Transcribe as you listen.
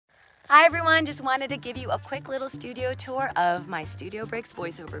Hi everyone, just wanted to give you a quick little studio tour of my Studio Breaks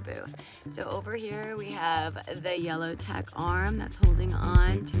voiceover booth. So over here we have the yellow tech arm that's holding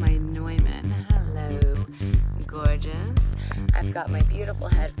on to my Neumann. Hello, gorgeous. I've got my beautiful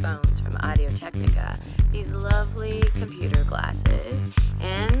headphones from Audio-Technica, these lovely computer glasses,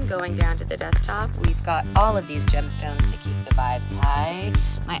 and going down to the desktop, we've got all of these gemstones to keep the vibes high.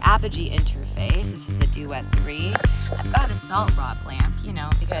 My Apogee interface, this is the Duet 3. I've got a salt rock lamp, you know,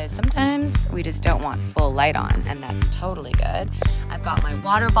 because sometimes we just don't want full light on, and that's totally good. I've got my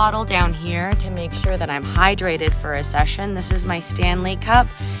water bottle down here to make sure that I'm hydrated for a session. This is my Stanley cup,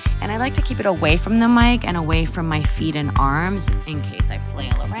 and I like to keep it away from the mic and away from my feet and arms in case I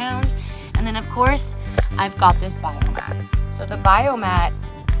flail around. And then of course, I've got this biomat. So the biomat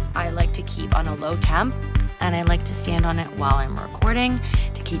I like to keep on a low temp, and I like to stand on it while I'm recording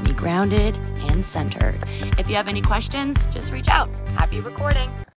to keep me grounded and centered. If you have any questions, just reach out. Happy recording.